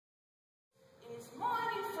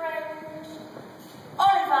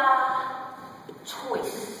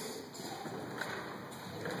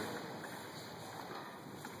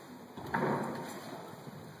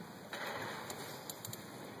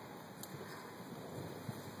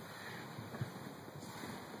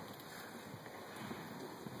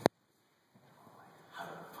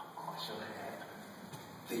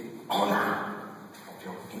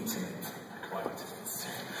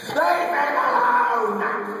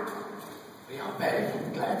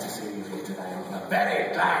to see you here today. I'm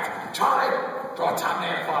very glad. Charlie, draw a tap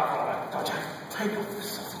near the fire corner. Dodger, take off the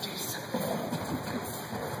sausages.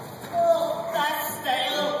 Oh, that's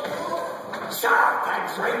stale. Shut up and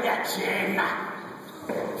drink your gin.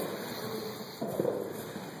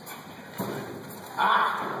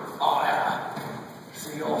 So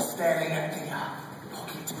you're staring at the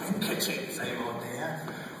pocket handkerchiefs, eh, my dear?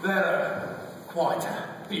 There quite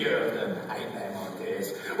a few of them, ain't there, my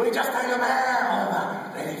dears? We just hang them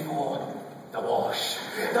out, ready for the wash.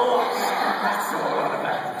 The wash, that's all, Oliver,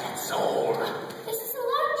 that's all. This is a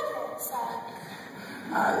laundry, sir.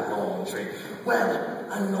 A laundry? Well,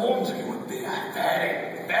 a laundry would be a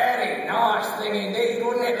very, very nice thing indeed,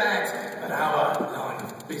 wouldn't it, lads? But our line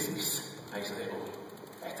of business pays a little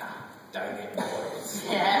better, don't it, boys?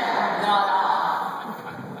 Yeah,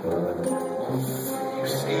 You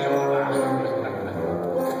see, Oliver,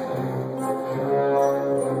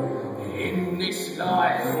 in this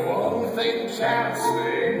life, one thing counts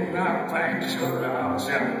in a bunch of large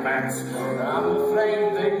mats. I'm afraid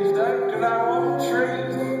these don't grow on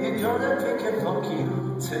trees. You gotta pick a pocket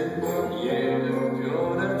or two. You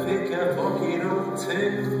gotta pick a pocket or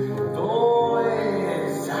two,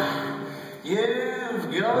 boys.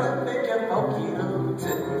 You've gotta pick a pocket or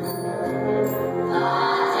two.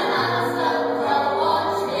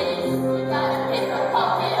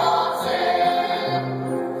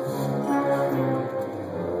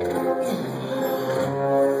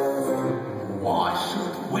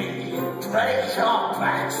 Break your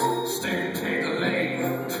backs, stupidly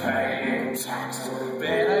paying tax.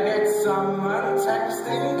 Better get some untaxed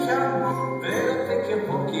income. Better pick a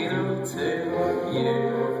pocket or two.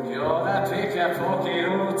 You've gotta pick a pocket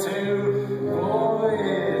or two,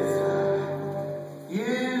 boys.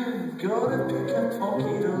 You've gotta pick a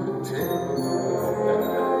pocket or two.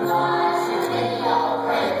 Nice to see your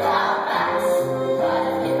great brown backs.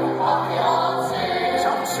 Gotta pick a pocket or two.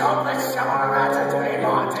 Chop, chop, let's show her how to do it, my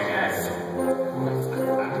dears.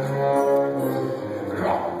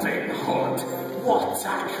 Robin Hood, what a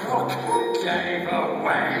crook, gave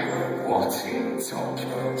away what he took.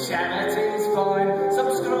 Charity's fine,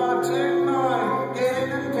 subscribe to mine, get in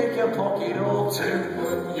and pick a pocket or two.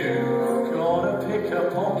 You've gotta pick a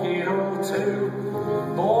pocket or two,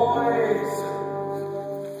 boys.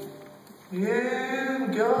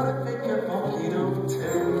 You've gotta pick a pocket or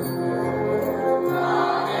two.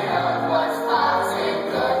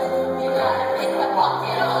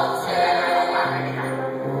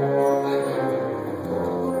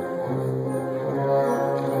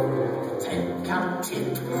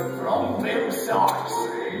 Tip from Bill Sykes,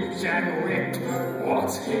 reach and rip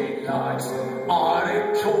what he likes. I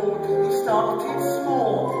recall he started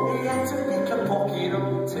small, he had to pick a pocket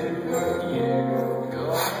or two. You've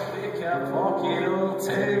got to pick a pocket or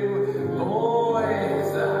two,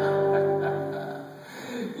 boys.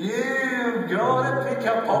 You've got to pick a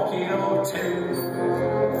pocket or two.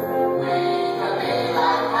 We can be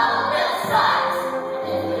like how Bill Sykes,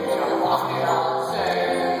 pick a pocket or two.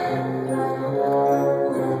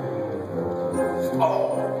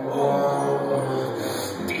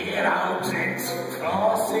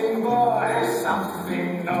 Passing by,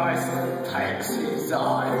 something nice takes his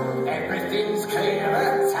eye. Everything's clear,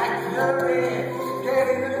 attack the rear. Get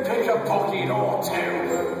in and pick a pocket or two.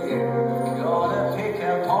 You've gotta pick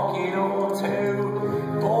a pocket or two,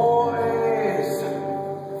 boys.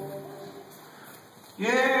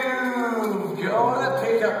 You've gotta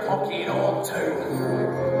pick a pocket or two.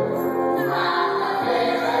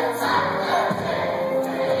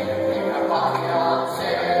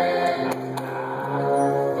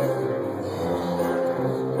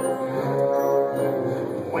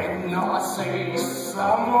 See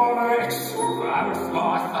someone rich, both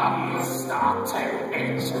my thumbs start to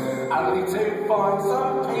itch. Only to find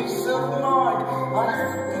some peace of mind, I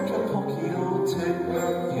have to pick a pocket or two.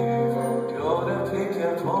 You've gotta pick a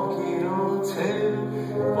pocket or two,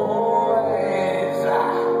 boys.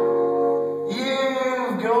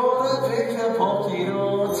 You've gotta pick a pocket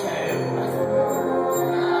or two.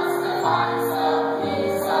 Just to find some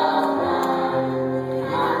peace of mind, you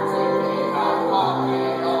have to pick a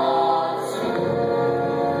pocket or two.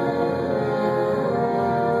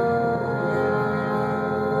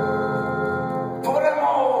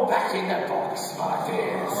 Back in the box, my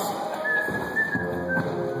dears.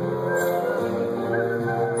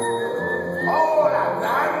 All of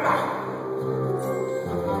them.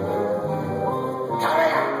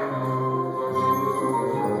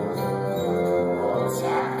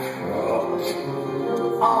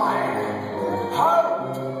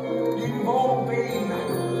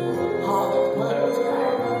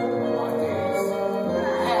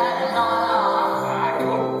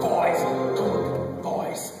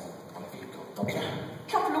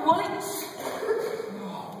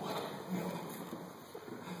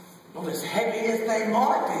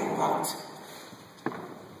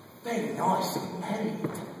 nicely made,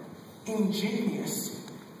 ingenious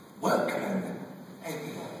workman.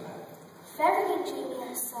 Very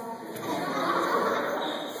ingenious, sir.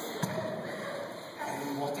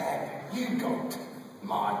 And what have you got,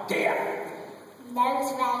 my dear?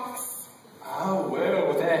 Nose rags. Oh,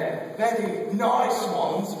 well, they're very nice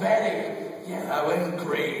ones, very yellow and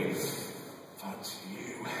green. But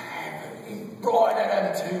you haven't embroidered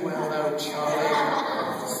them too well, though,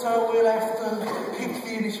 Charlie. So we'll have to pick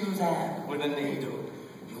the initials out with a needle.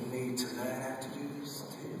 You'll need to learn how to do this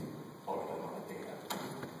too. Oliver, my dear.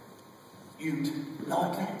 You'd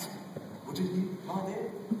like that, wouldn't you, my dear?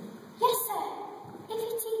 Yes, sir. If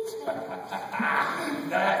you teach me.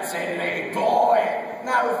 That's it, me boy.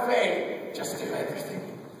 No fee. Just do everything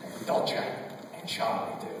that Dodger and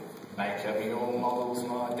Charlie do. Make them your models,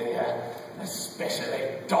 my dear. Especially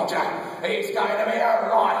Dodger. He's going to be a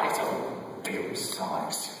right little Bill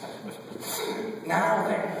Sykes. Now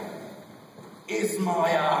then, is my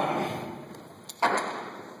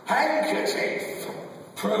handkerchief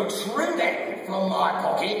protruding from my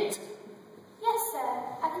pocket? Yes, sir.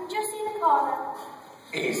 I can just see the corner.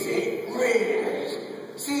 Is it really?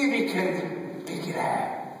 See if you can pick it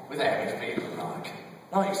out without it feeling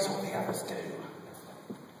like you saw the others do.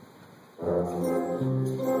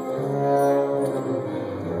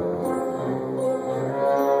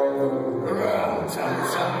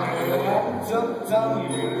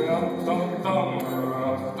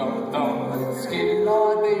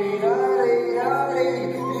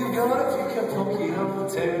 You gotta pick a pocket or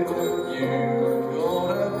two. You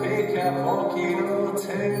gotta pick a pocket or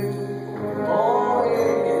two. Boy,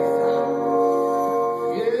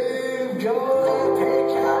 you gotta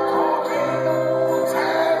pick a pocket or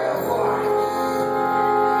two.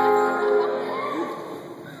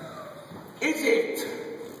 Is it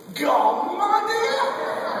gone, my dear?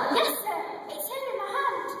 Yes, sir. It's here in my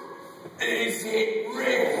hand. Is it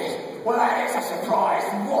really? Well, that is a surprise.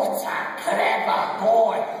 What a clever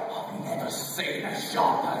boy. I've never seen a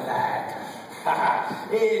sharper lad.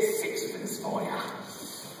 Here's sixpence for you. I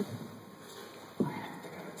have to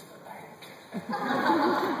go to the bank.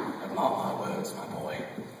 But mark my words, my boy.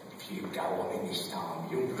 If you go on in this time,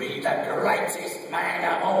 you'll be the greatest man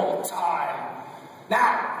of all time.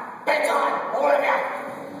 Now, bedtime, all of you.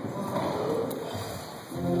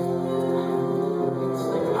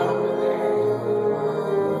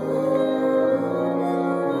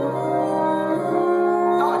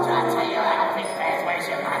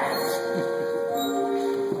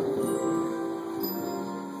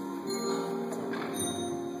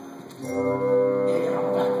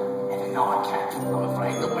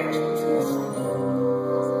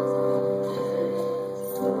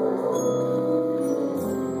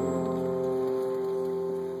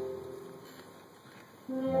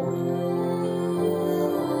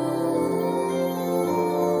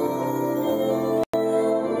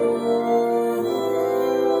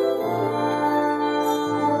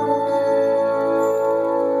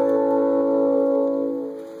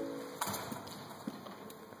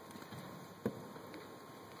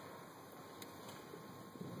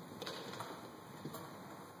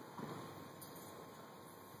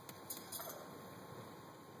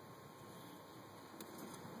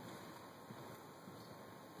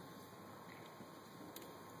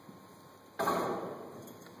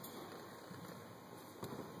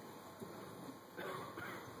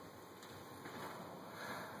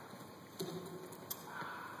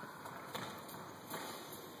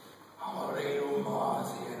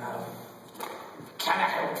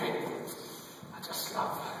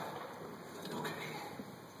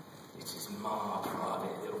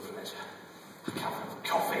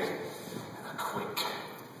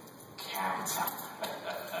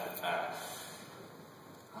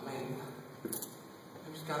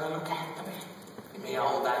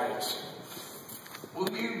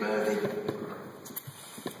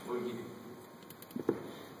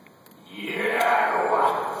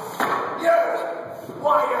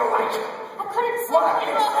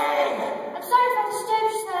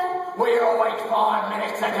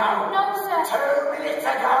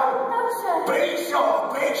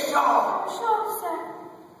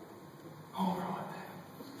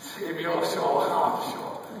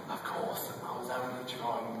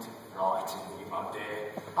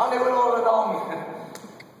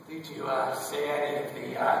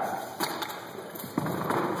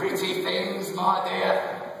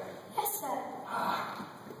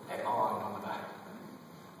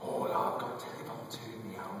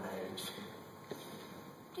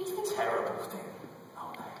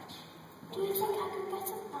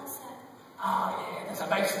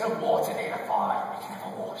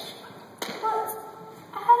 But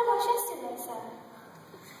I had a wash yesterday,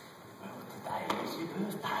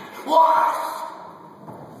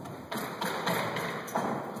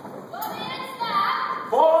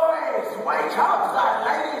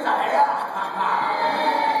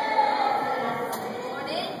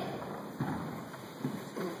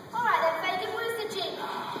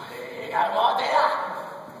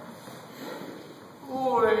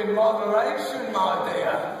 in moderation, my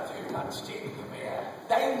dear. Too much gin for me.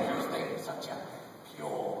 Dangerous thing, such a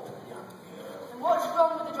pure young girl. And what's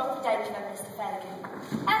wrong with a drop of danger then, Mr. Fagin?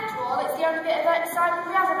 After all, it's the only bit of excitement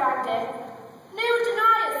we have around here. And who would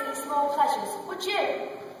deny us these small pleasures, would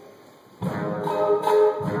you?